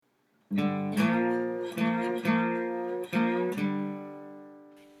I'm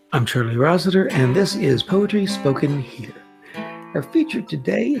Charlie Rossiter, and this is Poetry Spoken Here. Our feature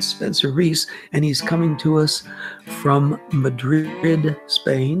today is Spencer Reese, and he's coming to us from Madrid,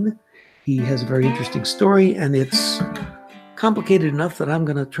 Spain. He has a very interesting story, and it's complicated enough that I'm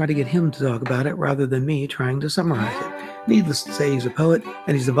going to try to get him to talk about it rather than me trying to summarize it. Needless to say, he's a poet,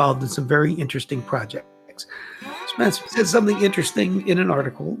 and he's involved in some very interesting projects. Spencer said something interesting in an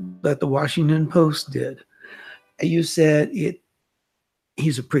article that the Washington Post did. You said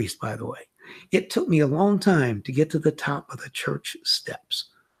he's a priest, by the way. It took me a long time to get to the top of the church steps.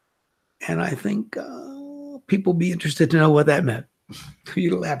 And I think people be interested to know what that meant. Can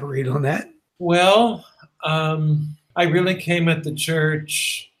you elaborate on that? Well, I really came at the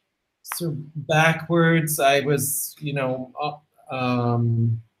church sort of backwards. I was,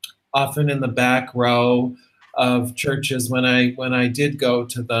 often in the back row of churches when I did go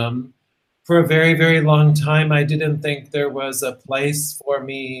to them. For a very, very long time, I didn't think there was a place for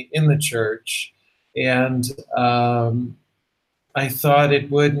me in the church, and I thought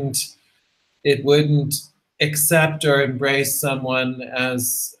it wouldn't accept or embrace someone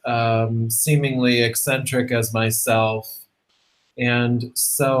as seemingly eccentric as myself. And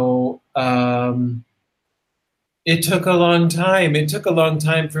so it took a long time. It took a long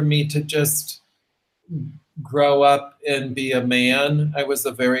time for me to just grow up and be a man. I was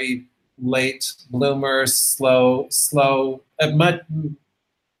a very late bloomer, slow,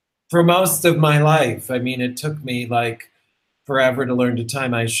 for most of my life. I mean, it took me like forever to learn to tie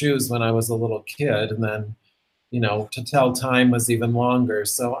my shoes when I was a little kid. And then, to tell time was even longer.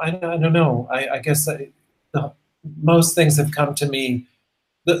 So I don't know. I guess most things have come to me.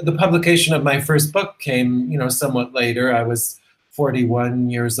 The publication of my first book came, somewhat later. I was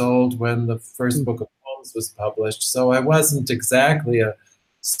 41 years old when the first book of poems was published. So I wasn't exactly a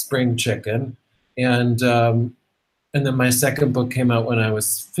spring chicken. And then my second book came out when I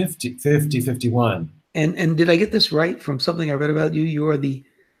was 51. And did I get this right from something I read about you? You are the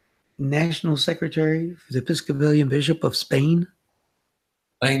National Secretary for the Episcopalian Bishop of Spain?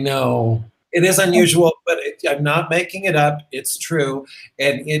 I know. It is unusual, but I'm not making it up. It's true.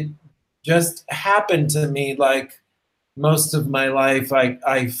 And it just happened to me like most of my life.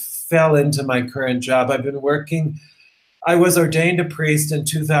 I fell into my current job. I've been working. I was ordained a priest in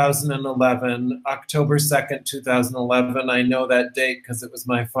 2011, October 2nd, 2011. I know that date because it was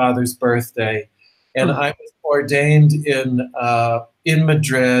my father's birthday. And I was ordained in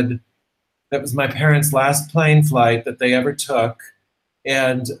Madrid. That was my parents' last plane flight that they ever took.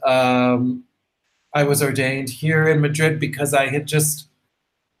 And I was ordained here in Madrid because I had just,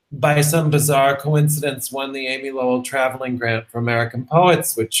 by some bizarre coincidence, won the Amy Lowell Traveling Grant for American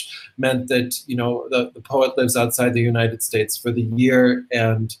Poets, which meant that, the poet lives outside the United States for the year.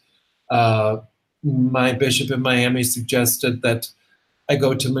 And my bishop in Miami suggested that I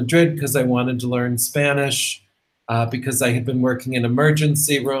go to Madrid because I wanted to learn Spanish, because I had been working in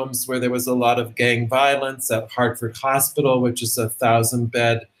emergency rooms where there was a lot of gang violence at Hartford Hospital, which is a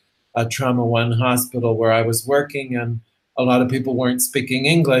 1,000-bed Trauma One hospital where I was working, and a lot of people weren't speaking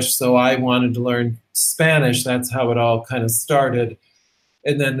English, so I wanted to learn Spanish. That's how it all kind of started.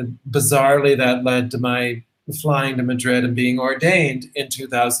 And then bizarrely, that led to my flying to Madrid and being ordained in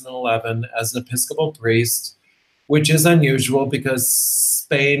 2011 as an Episcopal priest, which is unusual because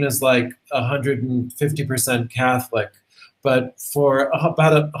Spain is like 150% Catholic. But for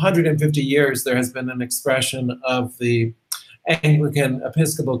about 150 years, there has been an expression of the Anglican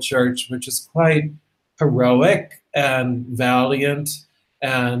Episcopal Church, which is quite heroic and valiant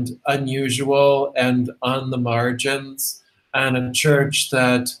and unusual and on the margins, and a church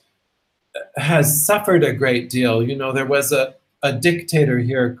that has suffered a great deal. There was a dictator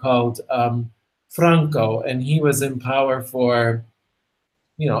here called Franco, and he was in power for,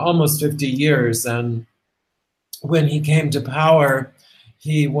 almost 50 years. And when he came to power,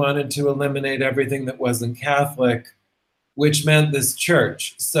 he wanted to eliminate everything that wasn't Catholic, which meant this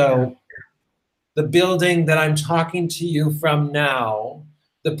church. So the building that I'm talking to you from now,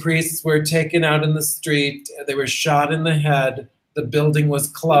 the priests were taken out in the street. They were shot in the head. The building was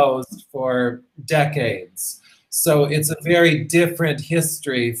closed for decades. So it's a very different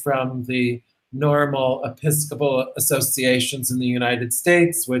history from the normal Episcopal associations in the United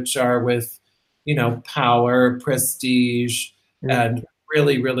States, which are with, power, prestige, and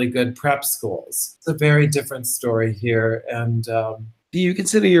really, really good prep schools. It's a very different story here. And do you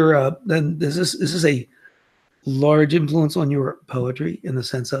consider then this is a large influence on your poetry in the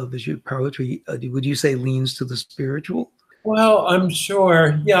sense of is your poetry, would you say, leans to the spiritual? Well, I'm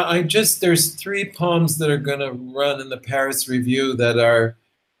sure. Yeah, there's 3 poems that are going to run in the Paris Review that are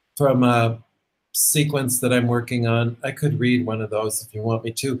from a sequence that I'm working on. I could read one of those if you want me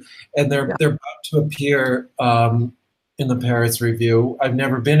to. And they're about to appear in the Paris Review. I've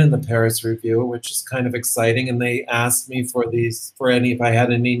never been in the Paris Review, which is kind of exciting. And they asked me if I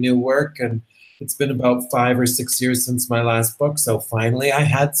had any new work. And it's been about 5 or 6 years since my last book. So finally I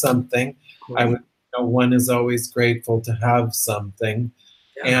had something. One is always grateful to have something.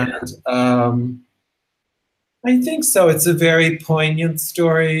 Yeah. And I think so. It's a very poignant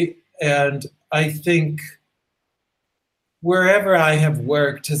story. And I think wherever I have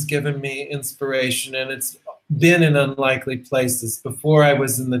worked has given me inspiration, and it's been in unlikely places. Before I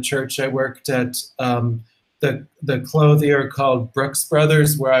was in the church, I worked at the clothier called Brooks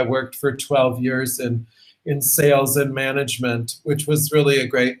Brothers, where I worked for 12 years in sales and management, which was really a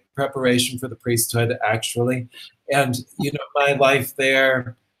great preparation for the priesthood, actually. And, my life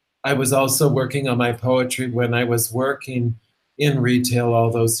there, I was also working on my poetry when I was working in retail all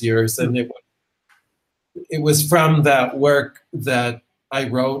those years. And it was from that work that I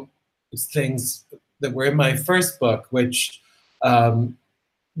wrote things that were in my first book, which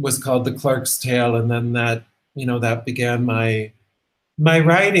was called The Clerk's Tale. And then that began my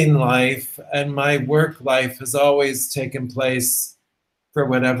writing life, and my work life has always taken place, for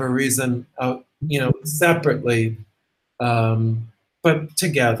whatever reason, separately, but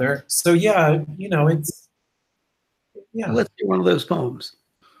together. So it's. Yeah. Let's do one of those poems.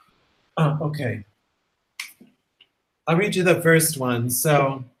 Okay. I'll read you the first one.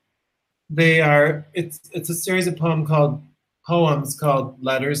 So it's a series of poems called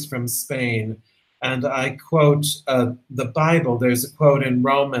Letters from Spain. And I quote the Bible. There's a quote in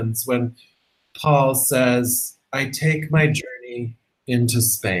Romans when Paul says, "I take my journey into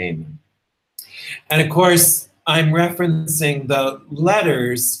Spain." And of course, I'm referencing the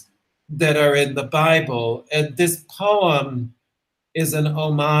letters that are in the Bible. And this poem is an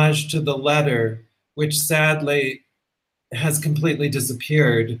homage to the letter, which sadly has completely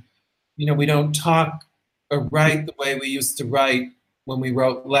disappeared. We don't talk or write the way we used to write when we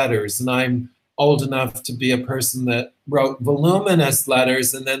wrote letters. And I'm old enough to be a person that wrote voluminous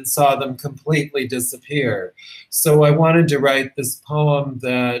letters and then saw them completely disappear. So I wanted to write this poem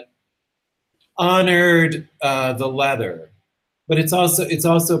that honored the letter. But it's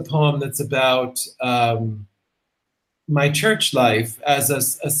also a poem that's about my church life as a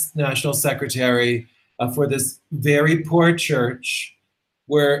national secretary for this very poor church.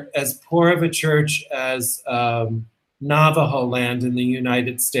 We're as poor of a church as Navajo land in the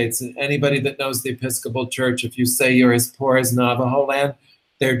United States. And anybody that knows the Episcopal Church, if you say you're as poor as Navajo land,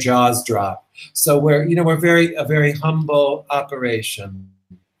 their jaws drop. So we're a very humble operation.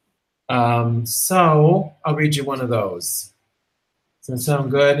 So I'll read you one of those. Does that sound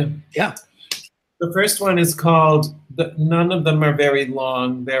good? Yeah. The first one is called, none of them are very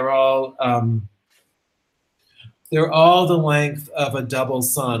long. They're all the length of a double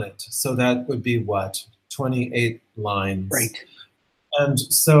sonnet. So that would be what? 28 lines. Right. And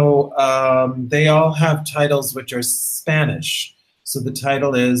so they all have titles which are Spanish. So the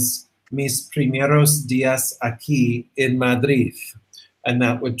title is Mis primeros días aquí en Madrid. And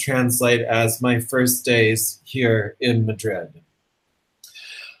that would translate as My First Days Here in Madrid.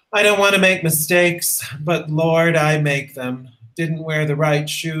 I don't want to make mistakes, but Lord, I make them. Didn't wear the right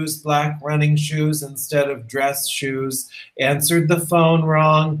shoes, black running shoes instead of dress shoes. Answered the phone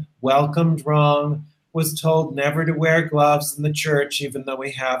wrong, welcomed wrong. Was told never to wear gloves in the church, even though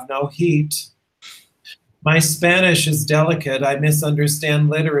we have no heat. My Spanish is delicate. I misunderstand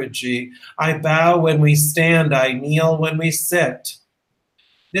liturgy. I bow when we stand. I kneel when we sit.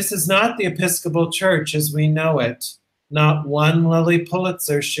 This is not the Episcopal Church as we know it. Not one Lily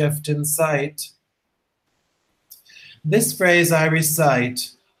Pulitzer shift in sight. This phrase I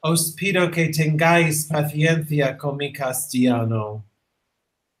recite, Os pido que tengáis paciencia con mi castellano.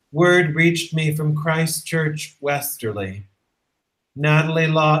 Word reached me from Christchurch Westerly. Natalie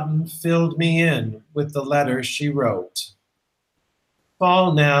Lawton filled me in with the letter she wrote.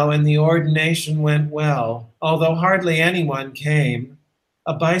 Fall now, and the ordination went well, although hardly anyone came.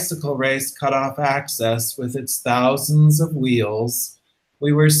 A bicycle race cut off access with its thousands of wheels.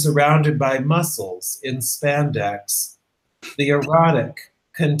 We were surrounded by muscles in spandex. The erotic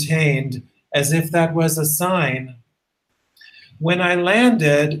contained, as if that was a sign. When I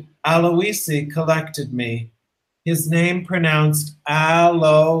landed, Aloisi collected me. His name pronounced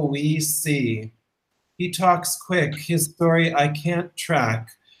Aloisi. He talks quick, his story I can't track.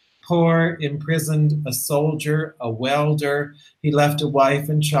 Poor, imprisoned, a soldier, a welder. He left a wife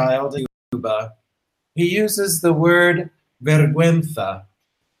and child in Cuba. He uses the word vergüenza.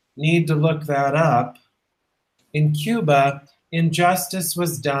 Need to look that up. In Cuba, injustice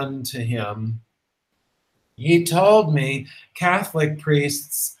was done to him. He told me Catholic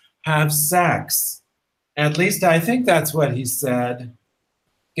priests have sex. At least I think that's what he said.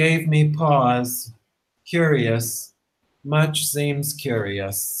 Gave me pause. Curious. Much seems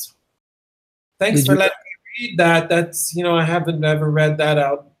curious. Thanks Did for you? letting me read that. That's, I haven't ever read that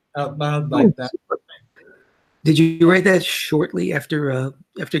out loud like that. Did you write that shortly after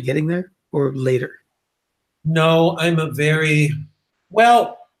getting there, or later? No, I'm a very,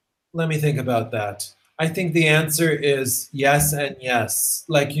 well, let me think about that. I think the answer is yes and yes.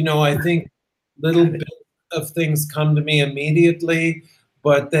 Like, I think little bits of things come to me immediately,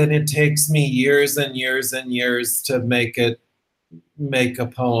 but then it takes me years and years and years to make a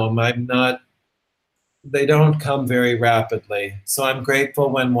poem. They don't come very rapidly. So I'm grateful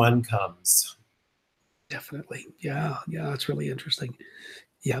when one comes. Definitely. Yeah. Yeah. That's really interesting.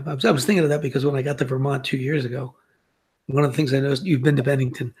 Yeah. I was thinking of that because when I got to Vermont 2 years ago, one of the things I noticed, you've been to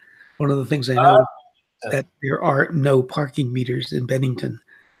Bennington. One of the things I noticed that there are no parking meters in Bennington.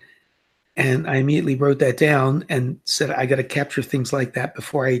 And I immediately wrote that down and said, I got to capture things like that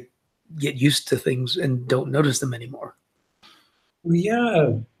before I get used to things and don't notice them anymore.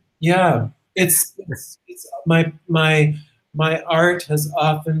 Yeah. Yeah. It's my art has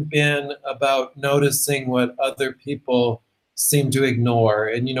often been about noticing what other people seem to ignore.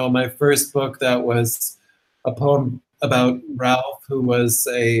 And my first book, that was a poem about Ralph, who was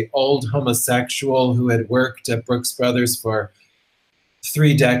a old homosexual who had worked at Brooks Brothers for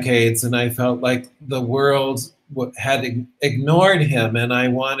 3 decades, and I felt like the world had ignored him, and I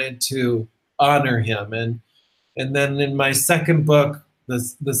wanted to honor him. And then in my second book,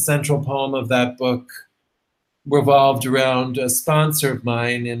 the central poem of that book revolved around a sponsor of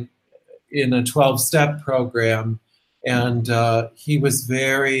mine in a 12-step program, and he was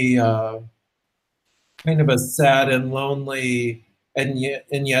very kind of a sad and lonely and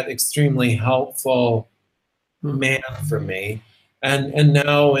yet extremely helpful man for me. And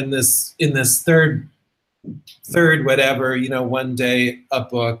now in this third whatever, one day a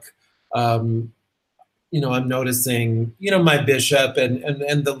book, I'm noticing, my bishop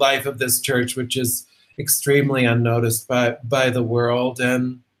and the life of this church, which is extremely unnoticed by the world.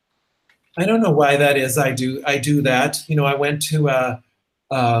 And I don't know why that is. I do that. I went to a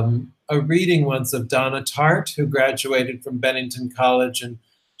reading once of Donna Tartt, who graduated from Bennington College, and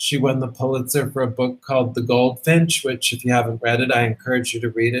she won the Pulitzer for a book called The Goldfinch, which, if you haven't read it, I encourage you to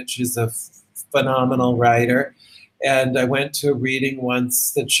read it. She's a phenomenal writer. And I went to a reading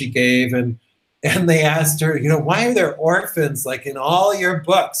once that she gave, and they asked her, why are there orphans like in all your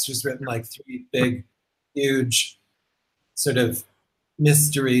books? She's written like 3 big, huge sort of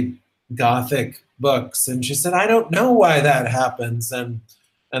mystery Gothic books. And she said, I don't know why that happens. And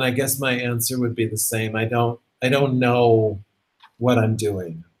I guess my answer would be the same. I don't know what I'm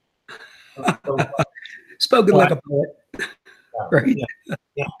doing. Spoken like a poet, right?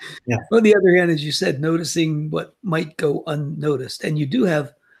 Yeah. On the other hand, as you said, noticing what might go unnoticed. And you do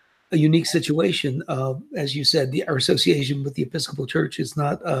have a unique situation. As you said, our association with the Episcopal Church is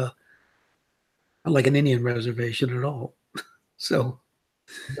not like an Indian reservation at all. So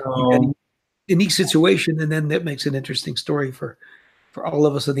unique situation, and then that makes an interesting story for all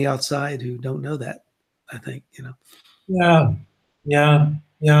of us on the outside who don't know that, I think, Yeah.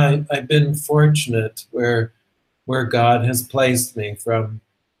 I've been fortunate where God has placed me, from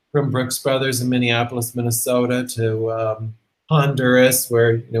Brooks Brothers in Minneapolis, Minnesota, to Honduras,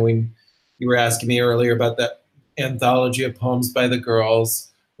 where you were asking me earlier about that anthology of poems by the girls.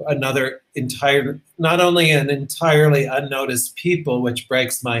 Not only an entirely unnoticed people, which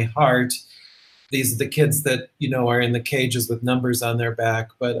breaks my heart. These are the kids that are in the cages with numbers on their back,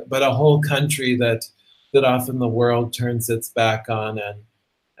 but a whole country that often the world turns its back on.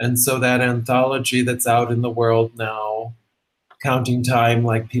 And so that anthology that's out in the world now, Counting Time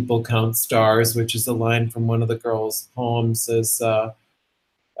Like People Count Stars, which is a line from one of the girls' poems, is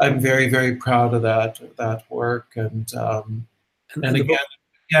I'm very, very proud of that work. And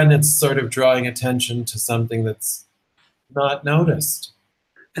again, it's sort of drawing attention to something that's not noticed.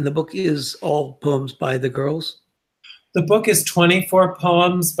 And the book is all poems by the girls? The book is 24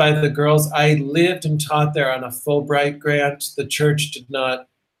 poems by the girls. I lived and taught there on a Fulbright grant. The church did not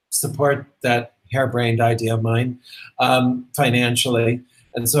support that harebrained idea of mine financially.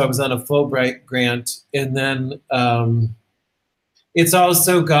 And so I was on a Fulbright grant. And then it's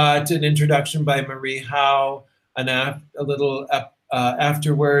also got an introduction by Marie Howe, a little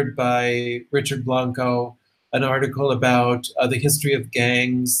afterword by Richard Blanco, an article about the history of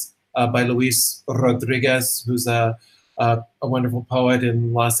gangs by Luis Rodriguez, who's a wonderful poet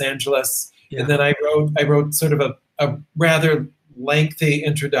in Los Angeles. Yeah. And then I wrote sort of a rather lengthy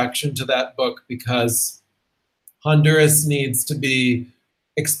introduction to that book because Honduras needs to be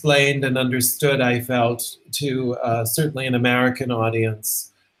explained and understood, I felt, to certainly an American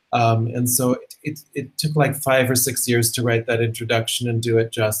audience. And so it took like 5 or 6 years to write that introduction and do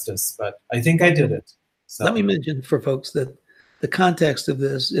it justice, but I think I did it. So. Let me mention for folks that the context of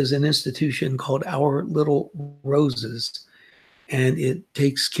this is an institution called Our Little Roses, and it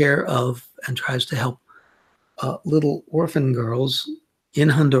takes care of and tries to help little orphan girls in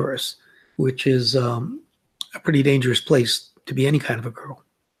Honduras, which is a pretty dangerous place to be any kind of a girl.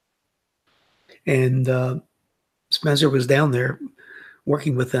 And Spencer was down there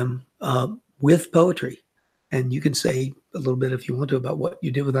working with them with poetry. And you can say a little bit if you want to about what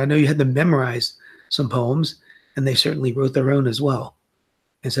you did with it. I know you had them memorize some poems, and they certainly wrote their own as well.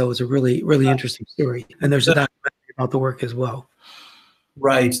 And so it's a really, really interesting story. And there's a documentary about the work as well.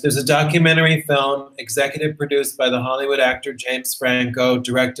 Right. There's a documentary film, executive produced by the Hollywood actor James Franco,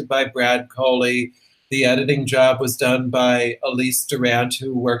 directed by Brad Coley. The editing job was done by Elise Durant,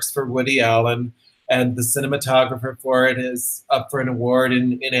 who works for Woody Allen. And the cinematographer for it is up for an award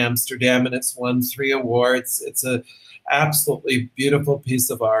in Amsterdam, and it's won 3 awards. It's an absolutely beautiful piece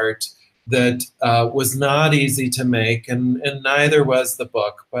of art that was not easy to make, and neither was the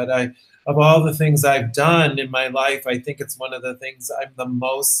book. But of all the things I've done in my life, I think it's one of the things I'm the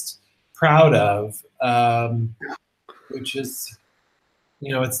most proud of, which is,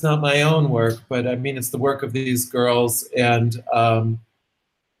 you know, it's not my own work, but I mean, it's the work of these girls. And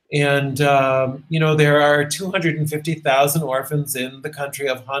you know, there are 250,000 orphans in the country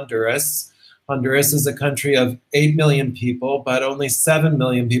of Honduras. Honduras is a country of 8 million people, but only 7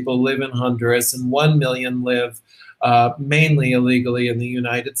 million people live in Honduras, and 1 million live mainly illegally in the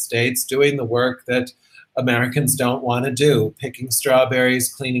United States, doing the work that Americans don't want to do, picking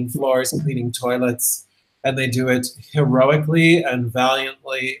strawberries, cleaning floors, cleaning toilets, and they do it heroically and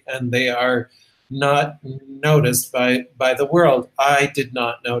valiantly, and they are not noticed by the world. I did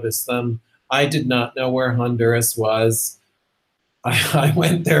not notice them. I did not know where Honduras was. I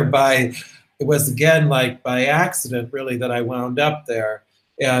went there it was again like by accident, really, that I wound up there.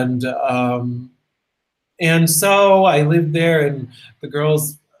 And so I lived there, and the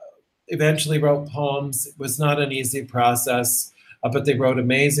girls eventually wrote poems. It was not an easy process, but they wrote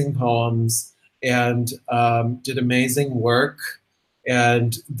amazing poems and did amazing work.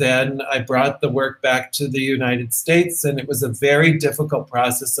 And then I brought the work back to the United States, and it was a very difficult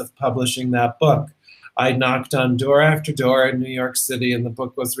process of publishing that book. I knocked on door after door in New York City, and the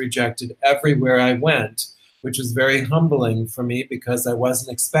book was rejected everywhere I went, which was very humbling for me because I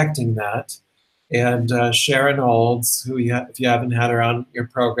wasn't expecting that. And Sharon Olds, who if you haven't had her on your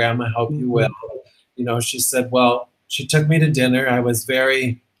program, I hope you will, you know, she said, well, she took me to dinner. I was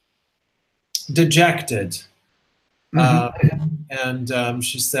very dejected. And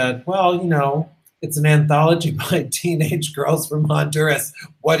she said, well, you know, it's an anthology by teenage girls from Honduras.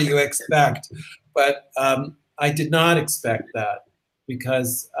 What do you expect? But I did not expect that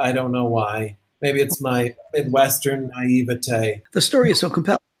because I don't know why. Maybe it's my Midwestern naivete. The story is so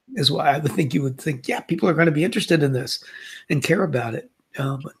compelling, is why I would think you would think, yeah, people are going to be interested in this and care about it.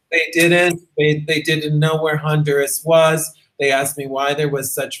 But they didn't. They didn't know where Honduras was. They asked me why there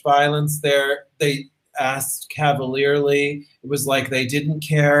was such violence there. They asked cavalierly. It was like they didn't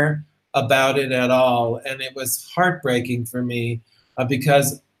care about it at all. And it was heartbreaking for me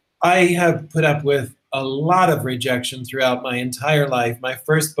because I have put up with a lot of rejection throughout my entire life. My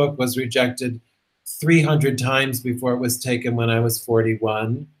first book was rejected 300 times before it was taken when I was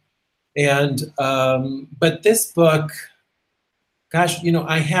 41. And, but this book, gosh, you know,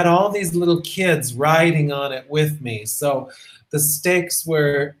 I had all these little kids riding on it with me. So the stakes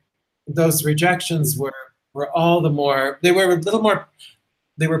were, those rejections were all the more, they were a little more,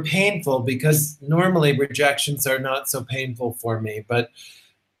 they were painful because normally rejections are not so painful for me, but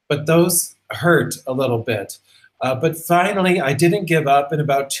those hurt a little bit. But finally, I didn't give up. And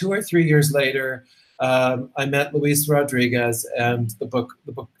about 2 or 3 years later, I met Luis Rodriguez, and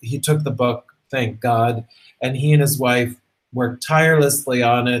he took the book, thank God, and he and his wife worked tirelessly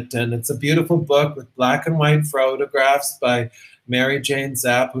on it. And it's a beautiful book with black and white photographs by Mary Jane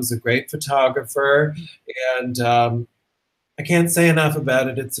Zapp, who's a great photographer. And I can't say enough about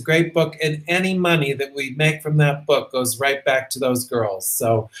it. It's a great book, and any money that we make from that book goes right back to those girls.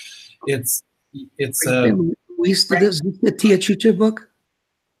 So it's Luis, the Tia Chucha book?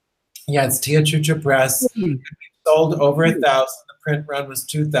 Yeah, it's Tia Chucha Press. It sold over 1,000. The print run was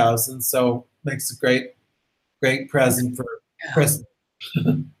 2,000, so makes a great present for Christmas.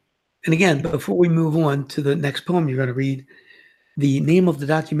 And again, before we move on to the next poem you're going to read, the name of the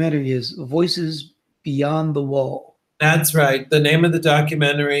documentary is Voices Beyond the Wall. That's right. The name of the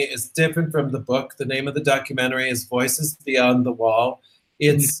documentary is different from the book. The name of the documentary is Voices Beyond the Wall.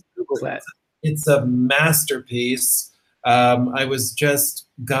 It's Google that. it's a masterpiece.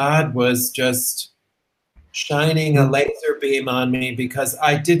 God was just shining a laser beam on me because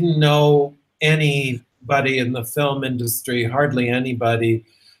I didn't know anybody in the film industry, hardly anybody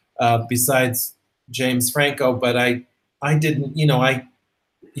besides James Franco. But I didn't,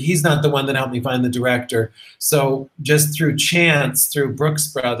 he's not the one that helped me find the director. So just through chance, through Brooks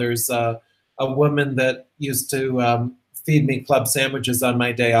Brothers, a woman that used to feed me club sandwiches on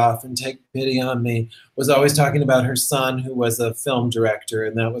my day off and take pity on me was always talking about her son, who was a film director,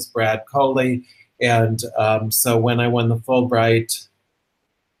 and that was Brad Coley. And so when I won the Fulbright,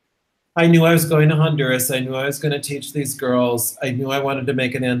 I knew I was going to Honduras. I knew I was going to teach these girls. I knew I wanted to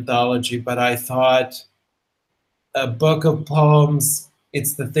make an anthology, but I thought a book of poems,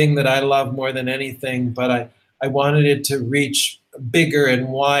 it's the thing that I love more than anything, but I wanted it to reach bigger and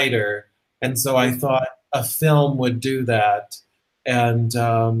wider. And so I thought a film would do that. And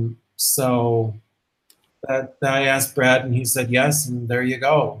so I asked Brad, and he said yes, and there you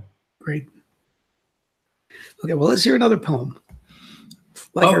go. Great. Okay, well, let's hear another poem.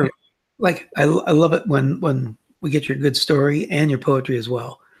 I love it when we get your good story and your poetry as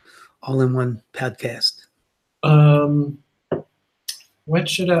well, all in one podcast. What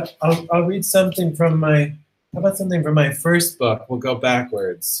should I'll read something from how about something from my first book? We'll go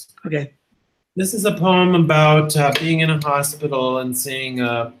backwards. Okay. This is a poem about being in a hospital and seeing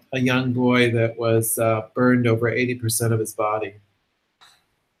a young boy that was burned over 80% of his body.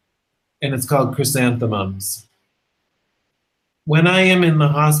 And it's called Chrysanthemums. When I am in the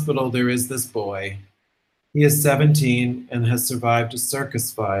hospital, there is this boy. He is 17 and has survived a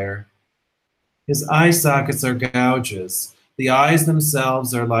circus fire. His eye sockets are gouges. The eyes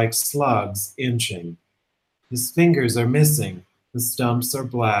themselves are like slugs inching. His fingers are missing. The stumps are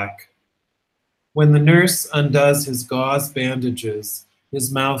black. When the nurse undoes his gauze bandages,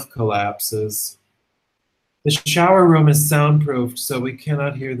 his mouth collapses. The shower room is soundproofed, so we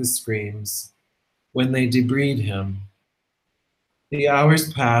cannot hear the screams. When they debride him, the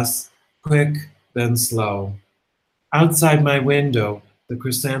hours pass, quick, then slow. Outside my window, the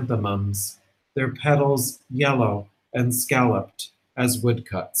chrysanthemums, their petals yellow and scalloped as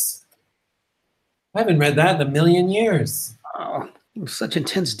woodcuts. I haven't read that in a million years. Oh, such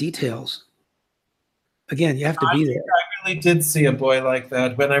intense details. Again, you have to be there. I really did see a boy like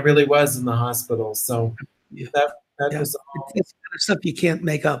that when I really was in the hospital. So that was all. It's kind of stuff you can't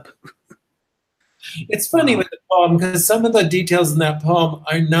make up. It's funny with the poem because some of the details in that poem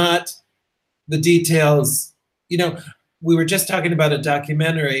are not the details. We were just talking about a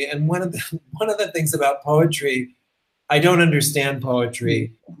documentary, and one of the things about poetry, I don't understand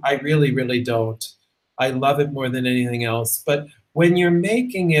poetry. I really, really don't. I love it more than anything else. But when you're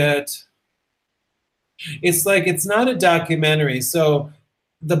making it, it's like it's not a documentary. So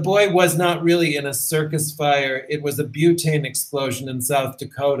the boy was not really in a circus fire. It was a butane explosion in South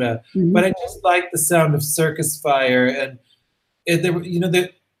Dakota. Mm-hmm. But I just like the sound of circus fire. And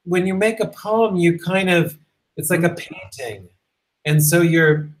when you make a poem, it's like a painting. And so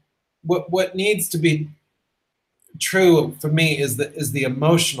what needs to be true for me is the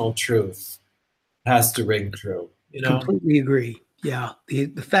emotional truth has to ring true. Completely agree. Yeah,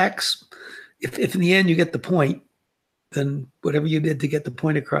 the facts. If in the end you get the point, then whatever you did to get the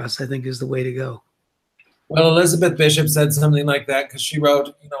point across, I think, is the way to go. Well, Elizabeth Bishop said something like that because she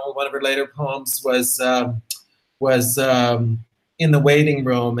wrote, one of her later poems was in the waiting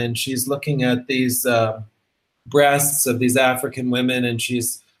room, and she's looking at these breasts of these African women, and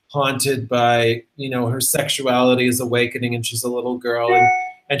she's haunted by, her sexuality is awakening, and she's a little girl,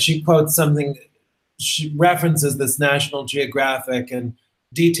 and she quotes something. She references this National Geographic and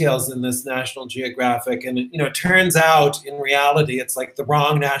details in this National Geographic, and it turns out in reality it's like the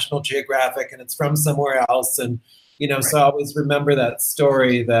wrong National Geographic, and it's from somewhere else, and so I always remember that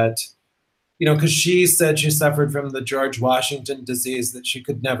story that because she said she suffered from the George Washington disease, that she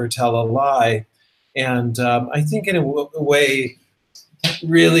could never tell a lie, and I think in a way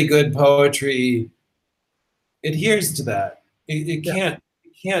really good poetry adheres to that. It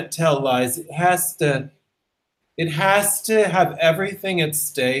can't tell lies. It has to have everything at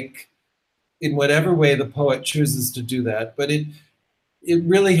stake in whatever way the poet chooses to do that. But it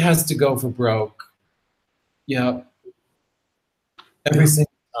really has to go for broke. Yeah. Every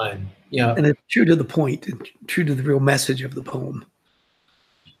single time. Yeah. And it's true to the point, and true to the real message of the poem.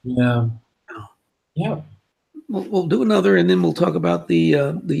 Yeah. Yeah. We'll do another, and then we'll talk about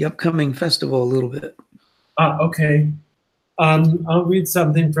the upcoming festival a little bit. Okay. I'll read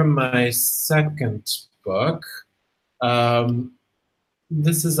something from my second book. Um,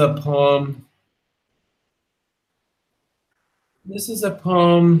 this is a poem. This is a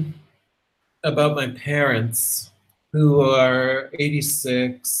poem about my parents, who are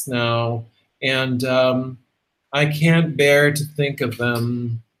 86 now, and I can't bear to think of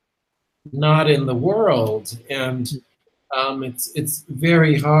them not in the world. And it's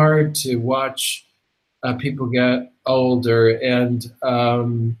very hard to watch people get older. And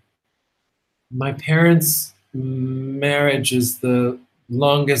my parents' marriage is the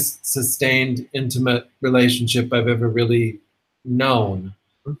longest sustained intimate relationship I've ever really known.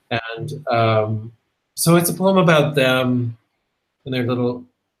 And so it's a poem about them and their little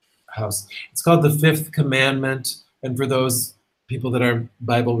house. It's called The Fifth Commandment. And for those people that are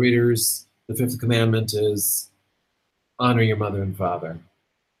Bible readers, the fifth commandment is honor your mother and father.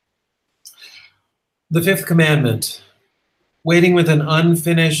 The fifth commandment, waiting with an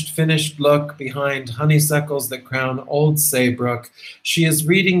finished look behind honeysuckles that crown Old Saybrook. She is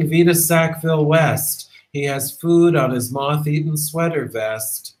reading Vita Sackville West. He has food on his moth-eaten sweater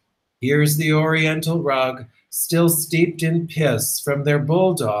vest. Here's the oriental rug, still steeped in piss from their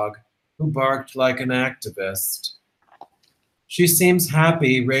bulldog, who barked like an activist. She seems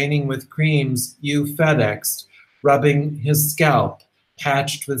happy, raining with creams you FedExed, rubbing his scalp,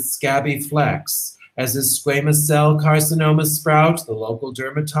 patched with scabby flecks. As his squamous cell carcinoma sprout, the local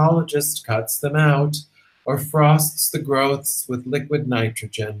dermatologist cuts them out or frosts the growths with liquid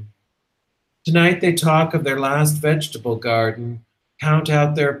nitrogen. Tonight they talk of their last vegetable garden, count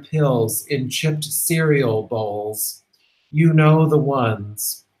out their pills in chipped cereal bowls. You know the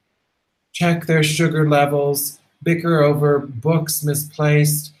ones. Check their sugar levels, bicker over books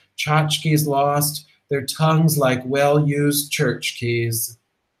misplaced, tchotchkes lost, their tongues like well-used church keys.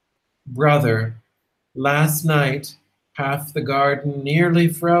 Brother, last night, half the garden nearly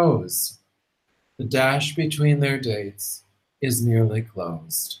froze. The dash between their dates is nearly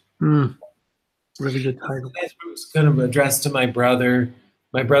closed. Really good title. It's kind of addressed to my brother.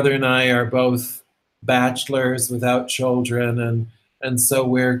 My brother and I are both bachelors without children, and so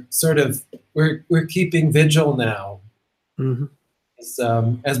we're sort of we're keeping vigil now,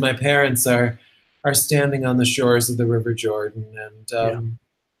 as my parents are standing on the shores of the River Jordan, and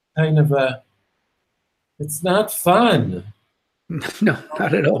kind of it's not fun. No,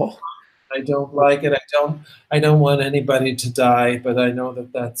 not at all. I don't like it. I don't want anybody to die, but I know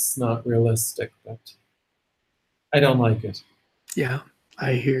that that's not realistic. But I don't like it. Yeah,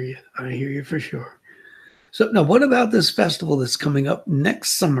 I hear you. I hear you for sure. So now, what about this festival that's coming up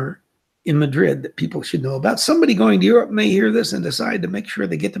next summer in Madrid that people should know about? Somebody going to Europe may hear this and decide to make sure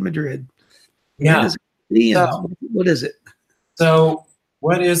they get to Madrid. Yeah. What is it? So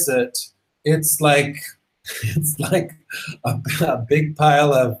what is it? It's like a big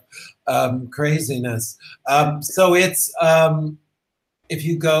pile of craziness. So it's if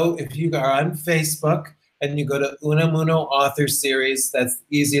you are on Facebook and you go to Unamuno Author Series, that's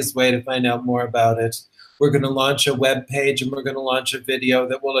the easiest way to find out more about it. We're going to launch a web page and we're going to launch a video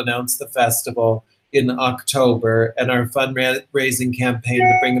that will announce the festival in October and our fundraising campaign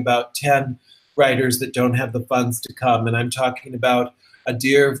to bring about 10 writers that don't have the funds to come. And I'm talking about a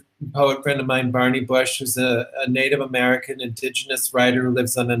dear poet friend of mine, Barney Bush, who's a Native American indigenous writer who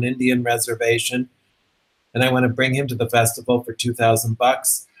lives on an Indian reservation. And I want to bring him to the festival for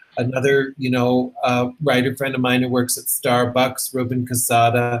 $2,000. Another, writer friend of mine who works at Starbucks, Ruben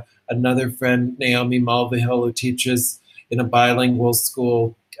Casada. Another friend, Naomi Mulvihill, who teaches in a bilingual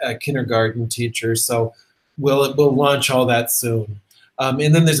school, kindergarten teacher. So we'll launch all that soon.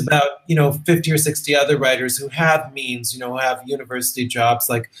 And then there's about 50 or 60 other writers who have means, who have university jobs,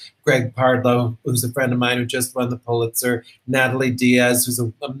 like Greg Pardlow, who's a friend of mine who just won the Pulitzer, Natalie Diaz, who's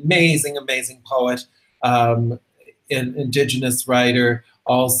an amazing, amazing poet, an indigenous writer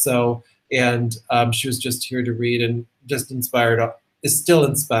also, and she was just here to read and just is still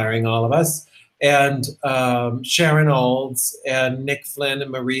inspiring all of us. And Sharon Olds and Nick Flynn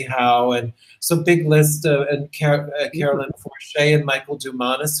and Marie Howe, and so big list and Carolyn Forche and Michael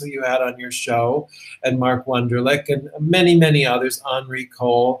Dumanis, who you had on your show, and Mark Wunderlich, and many, many others, Henri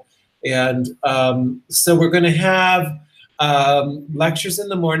Cole. And so we're going to have lectures in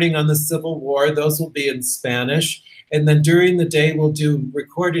the morning on the Civil War. Those will be in Spanish. And then during the day, we'll do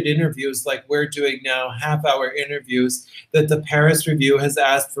recorded interviews like we're doing now, half-hour interviews that the Paris Review has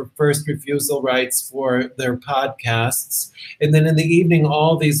asked for first refusal rights for their podcasts. And then in the evening,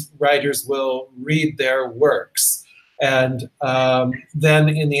 all these writers will read their works. And then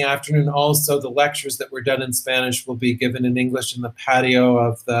in the afternoon, also the lectures that were done in Spanish will be given in English in the patio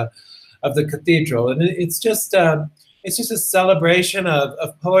of the cathedral. And it's just a celebration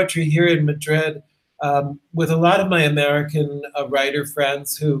of poetry here in Madrid. with a lot of my American writer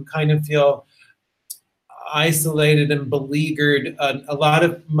friends who kind of feel isolated and beleaguered. A lot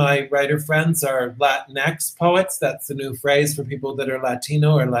of my writer friends are Latinx poets. That's the new phrase for people that are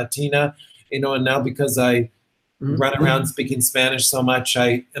Latino or Latina, and now because I run around speaking Spanish so much,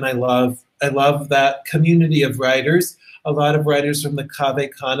 I love that community of writers. A lot of writers from the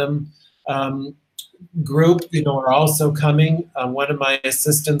Cave Canem group, are also coming. One of my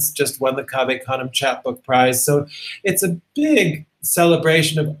assistants just won the Cave Canem Chapbook Prize. So it's a big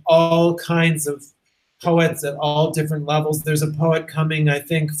celebration of all kinds of poets at all different levels. There's a poet coming, I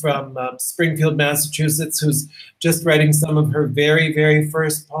think, from Springfield, Massachusetts, who's just writing some of her very, very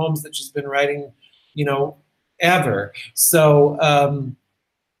first poems that she's been writing, ever. So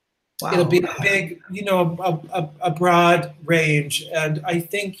wow. It'll be a big, a broad range. And I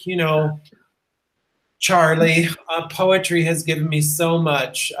think, Charlie, poetry has given me so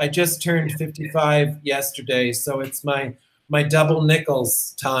much. I just turned 55 yesterday, so it's my double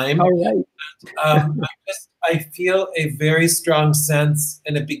nickels time. All right. I feel a very strong sense,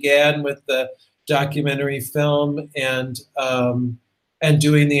 and it began with the documentary film and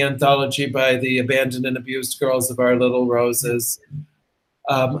doing the anthology by the abandoned and abused girls of Our Little Roses.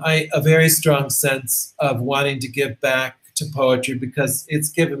 A very strong sense of wanting to give back to poetry because it's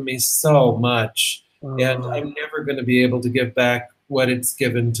given me so much, and I'm never going to be able to give back what it's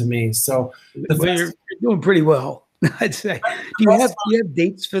given to me. So you're doing pretty well, I'd say. Do you have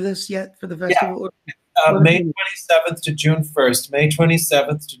dates for this yet for the festival? Yeah. May 27th to June 1st. May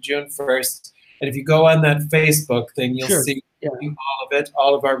 27th to June 1st. And if you go on that Facebook thing, you'll see all of it,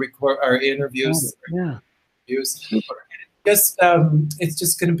 all of our interviews. Just it's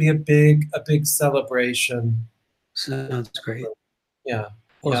just going to be a big celebration. Sounds great. Yeah.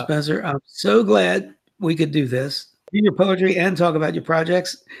 Well, Spencer, I'm so glad we could do this. Do your poetry and talk about your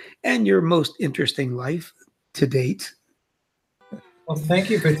projects and your most interesting life to date. Well,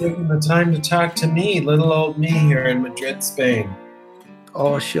 thank you for taking the time to talk to me, little old me here in Madrid, Spain.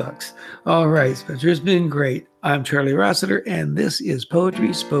 Oh, shucks. All right, Spencer, it's been great. I'm Charlie Rossiter, and this is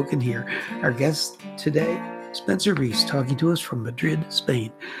Poetry Spoken Here. Our guest today, Spencer Reese, talking to us from Madrid,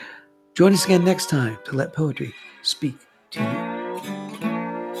 Spain. Join us again next time to let poetry speak to you.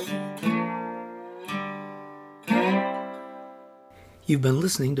 You've been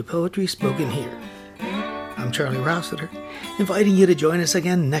listening to Poetry Spoken Here. I'm Charlie Rossiter, inviting you to join us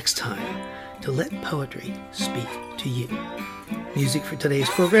again next time to let poetry speak to you. Music for today's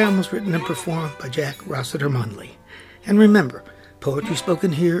program was written and performed by Jack Rossiter Munley. And remember, Poetry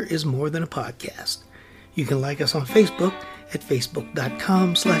Spoken Here is more than a podcast. You can like us on Facebook at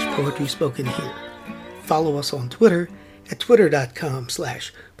facebook.com/poetryspokenhere. Follow us on Twitter at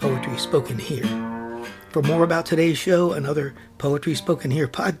twitter.com/poetryspokenhere. For more about today's show and other Poetry Spoken Here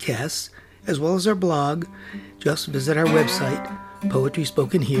podcasts, as well as our blog, just visit our website,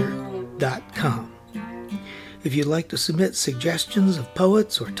 poetryspokenhere.com. If you'd like to submit suggestions of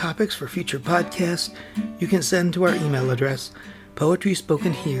poets or topics for future podcasts, you can send to our email address,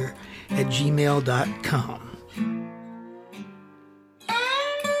 poetryspokenhere@gmail.com.